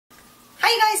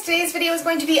today's video is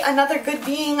going to be another Good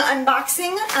Being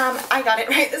unboxing. I got it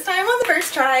right this time on the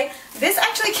first try. This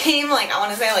actually came I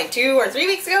want to say 2 or 3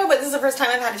 weeks ago, but this is the first time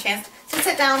I've had a chance to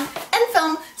sit down and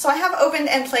film. So I have opened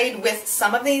and played with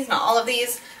some of these, not all of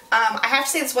these. I have to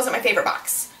say this wasn't my favorite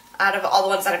box out of all the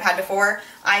ones that I've had before.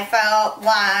 I felt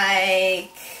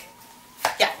like,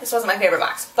 yeah, this wasn't my favorite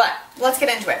box, but let's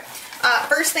get into it.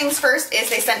 First things first is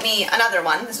they sent me another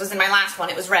one. This was in my last one.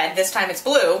 It was red. This time it's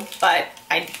blue, but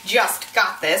I just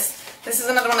got this. This is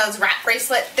another one of those rat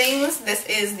bracelet things. This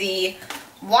is the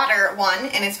water one,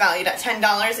 and it's valued at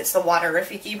 $10. It's the water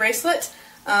Rafiki bracelet.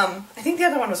 I think the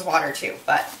other one was water too,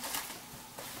 but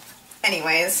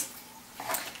anyways.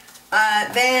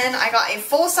 Then I got a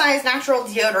full-size natural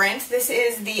deodorant. This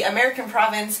is the American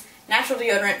Province Natural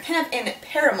Deodorant Pinup in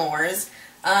Paramours.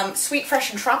 Sweet,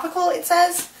 fresh, and tropical, it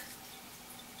says.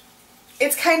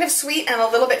 It's kind of sweet and a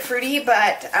little bit fruity,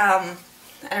 but I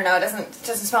don't know, it doesn't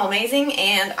smell amazing.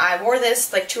 And I wore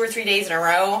this 2 or 3 days in a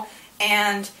row,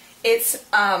 and it's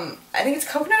I think it's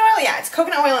coconut oil. Yeah, it's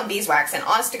coconut oil and beeswax, and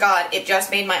honest to God, it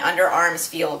just made my underarms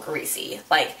feel greasy.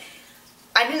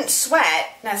 I didn't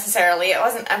sweat necessarily.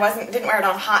 Didn't wear it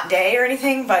on a hot day or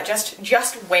anything, but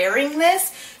just wearing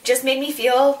this just made me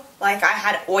feel like I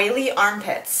had oily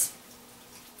armpits.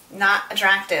 Not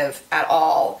attractive at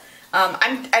all.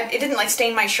 It didn't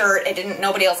stain my shirt.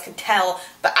 Nobody else could tell,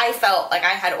 but I felt like I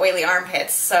had oily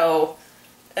armpits. So,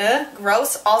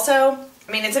 gross. Also,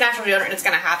 I mean, it's a natural deodorant. It's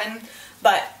gonna happen,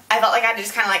 but I felt like I had to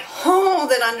just kind of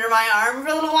hold it under my arm for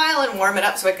a little while and warm it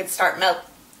up so it could start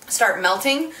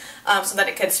melting, so that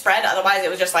it could spread. Otherwise, it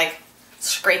was just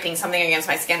scraping something against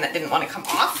my skin that didn't want to come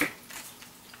off.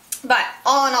 But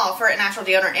all in all, for a natural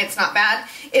deodorant, it's not bad.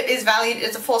 It is valued.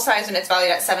 It's a full size and it's valued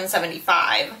at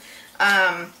 $7.75.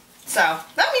 So,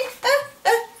 I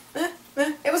mean,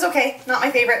 it was okay. Not my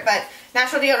favorite, but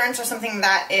natural deodorants are something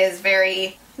that are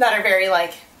very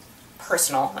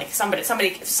personal.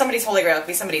 Somebody's holy grail could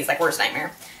be somebody's worst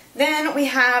nightmare. Then we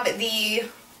have the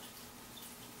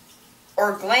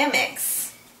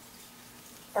Orglamix.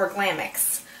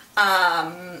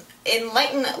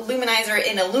 Enlighten Luminizer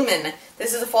in Illumine.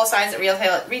 This is a full size.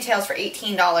 It retails for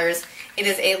 $18. It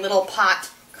is a little pot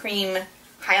cream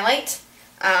highlight.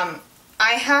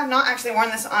 I have not actually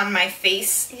worn this on my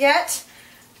face yet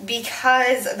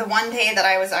because the one day that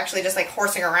I was actually just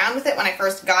horsing around with it when I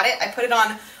first got it, I put it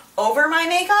on over my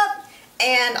makeup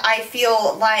and I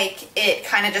feel like it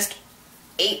kind of just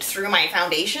ate through my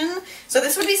foundation. So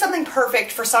this would be something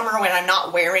perfect for summer when I'm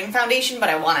not wearing foundation but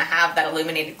I want to have that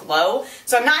illuminated glow.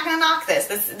 So I'm not going to knock this.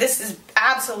 This is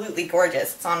absolutely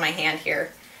gorgeous. It's on my hand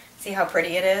here. See how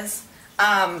pretty it is?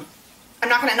 I'm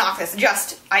not going to knock this,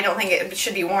 I don't think it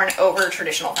should be worn over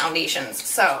traditional foundations.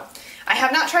 So, I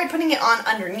have not tried putting it on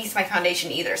underneath my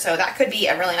foundation either, so that could be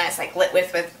a really nice lit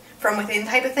with from within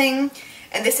type of thing.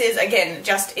 And this is, again,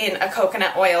 just in a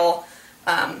coconut oil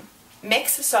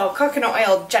mix, so coconut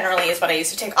oil generally is what I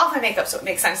use to take off my makeup, so it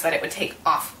makes sense that it would take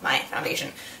off my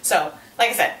foundation. So,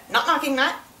 like I said, not knocking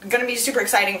that. Going to be super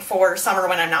exciting for summer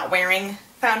when I'm not wearing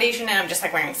foundation and I'm just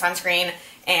wearing sunscreen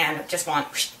and just want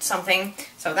something.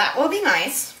 So that will be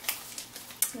nice.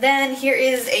 Then here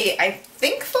is I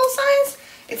think full size.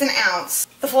 It's an ounce.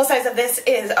 The full size of this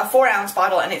is a 4-ounce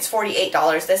bottle and it's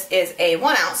 $48. This is a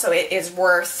 1 ounce, so it is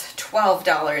worth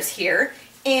 $12 here.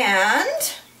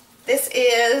 And this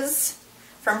is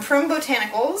from Prune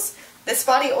Botanicals. This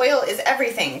body oil is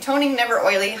everything. Toning, never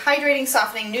oily, hydrating,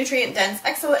 softening, nutrient dense,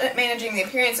 excellent at managing the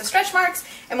appearance of stretch marks,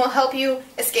 and will help you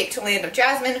escape to a land of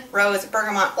jasmine, rose,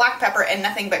 bergamot, black pepper, and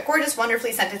nothing but gorgeous,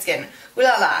 wonderfully scented skin. Ooh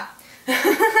la la.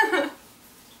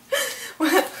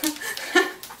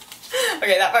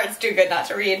 Okay, that part's too good not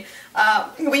to read.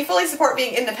 We fully support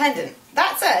being independent.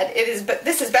 That said,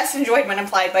 this is best enjoyed when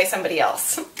applied by somebody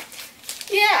else.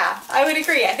 Yeah, I would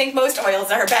agree. I think most oils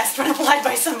are best when applied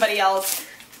by somebody else.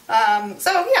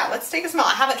 So yeah, let's take a smell.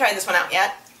 I haven't tried this one out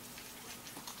yet.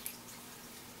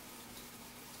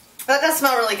 That does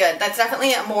smell really good. That's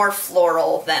definitely more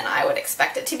floral than I would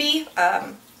expect it to be,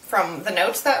 from the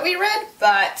notes that we read,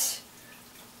 but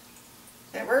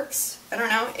it works. I don't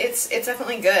know. It's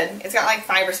definitely good. It's got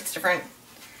 5 or 6 different...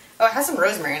 Oh, it has some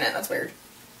rosemary in it. That's weird.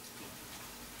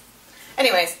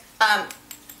 Anyways,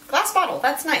 glass bottle.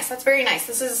 That's nice. That's very nice.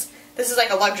 This is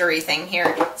a luxury thing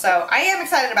here, so I am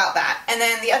excited about that. And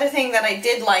then the other thing that I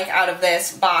did like out of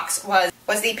this box was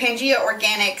the Pangea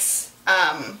Organics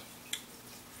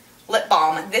lip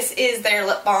balm. This is their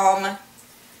lip balm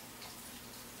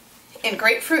in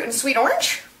grapefruit and sweet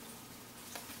orange.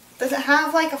 Does it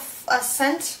have a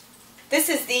scent? This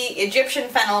is the Egyptian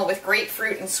fennel with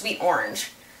grapefruit and sweet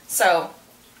orange. So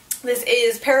this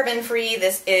is paraben free.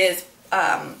 This is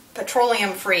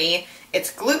petroleum free,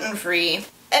 it's gluten free.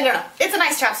 I don't know, it's a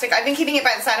nice chapstick. I've been keeping it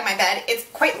by the side of my bed. It's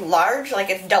quite large, like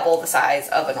it's double the size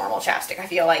of a normal chapstick, I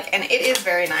feel like, and it is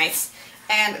very nice.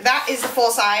 And that is the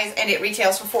full size, and it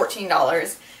retails for $14. And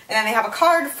then they have a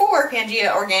card for Pangea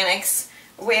Organics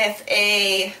with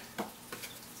a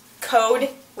code,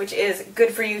 which is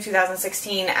good for you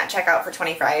 2016 at checkout for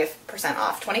 25%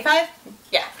 off. 25?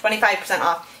 Yeah, 25%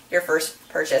 off your first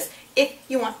purchase. If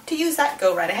you want to use that,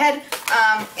 go right ahead.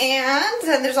 And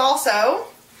then there's also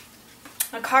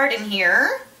a card in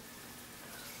here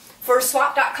for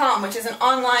swap.com, which is an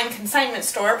online consignment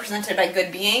store presented by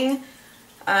Good Being.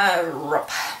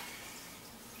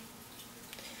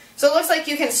 So it looks like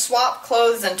you can swap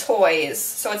clothes and toys.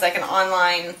 So it's like an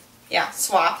online,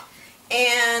 swap.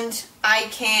 And I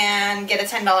can get a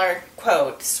 $10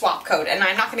 quote, swap code, and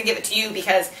I'm not going to give it to you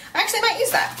because I actually might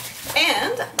use that.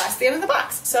 And that's the end of the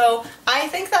box. So I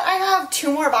think that I have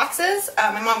 2 more boxes.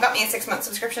 My mom got me a 6-month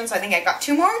subscription, so I think I got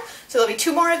 2 more. So there'll be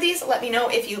 2 more of these. Let me know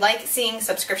if you like seeing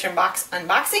subscription box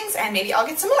unboxings, and maybe I'll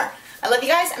get some more. I love you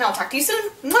guys, and I'll talk to you soon.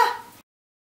 Mwah!